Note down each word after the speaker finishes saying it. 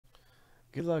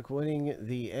Good luck winning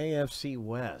the AFC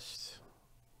West.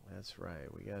 That's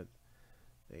right. We got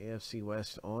the AFC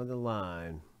West on the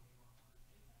line.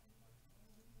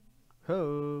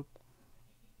 Hope.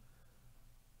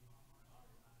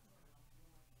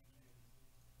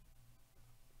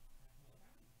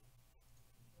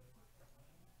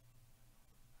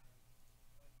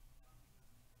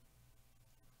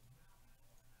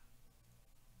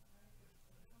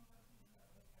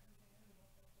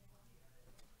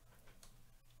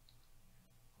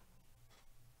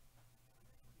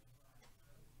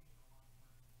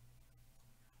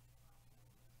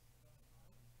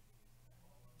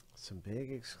 Some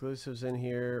big exclusives in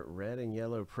here. Red and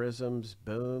yellow prisms.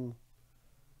 Boom.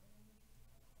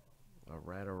 All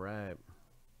right, all right.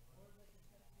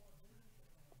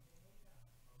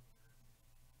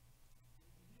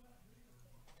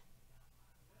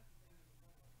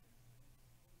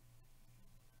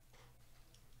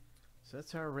 So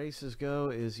that's how our races go,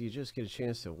 is you just get a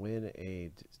chance to win a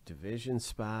division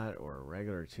spot or a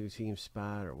regular two-team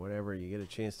spot or whatever. You get a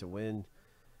chance to win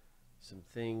some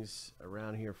things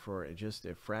around here for just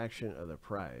a fraction of the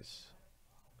price.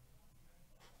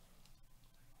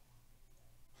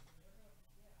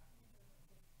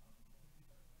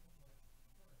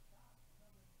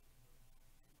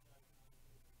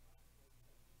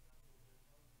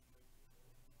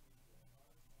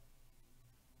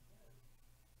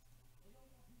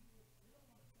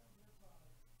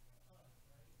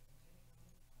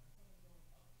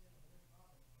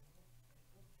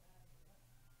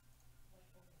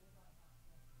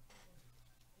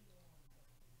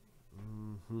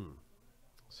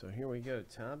 So here we go.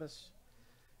 Thomas,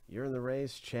 you're in the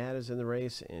race. Chad is in the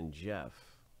race. And Jeff.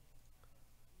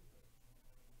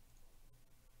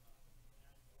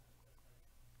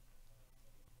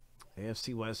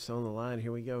 AFC West on the line.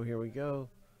 Here we go. Here we go.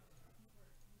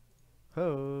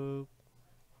 Hope.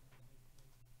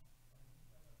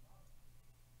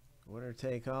 Winner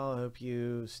take all. Hope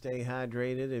you stay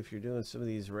hydrated if you're doing some of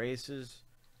these races.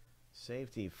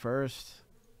 Safety first.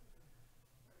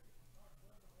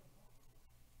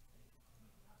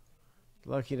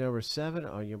 Lucky number 7.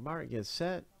 On your mark, get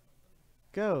set,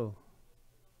 go.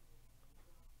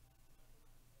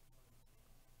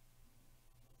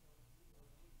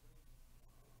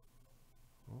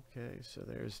 Okay, so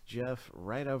there's Jeff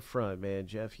right up front, man.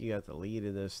 Jeff, you got the lead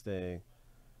in this thing.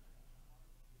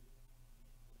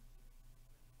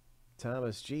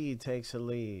 Thomas G takes a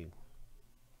lead.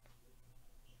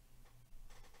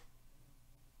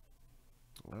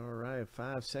 All right,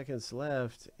 5 seconds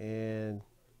left, and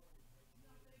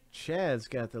Chad's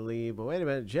got the lead. But wait a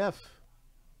minute, Jeff.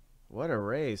 What a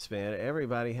race, man.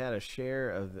 Everybody had a share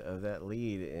of that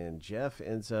lead, and Jeff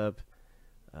ends up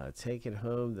taking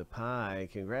home the pie.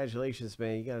 Congratulations,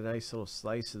 man. You got a nice little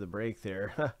slice of the break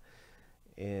there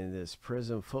in this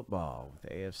Prizm football with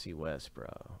the AFC West, bro.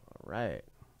 All right.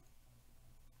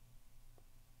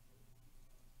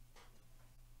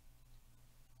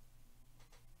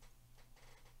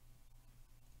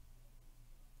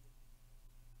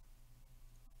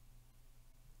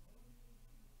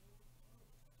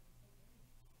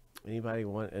 Anybody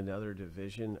want another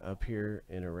division up here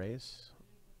in a race?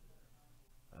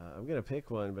 I'm gonna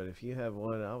pick one, but if you have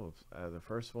one, I'll the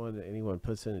first one that anyone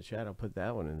puts in the chat, I'll put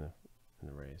that one in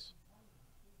the race.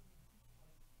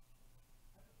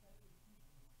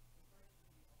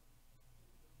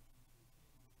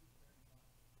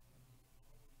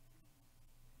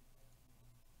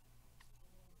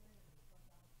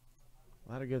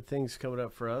 A lot of good things coming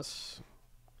up for us.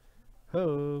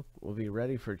 Hope we'll be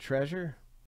ready for treasure.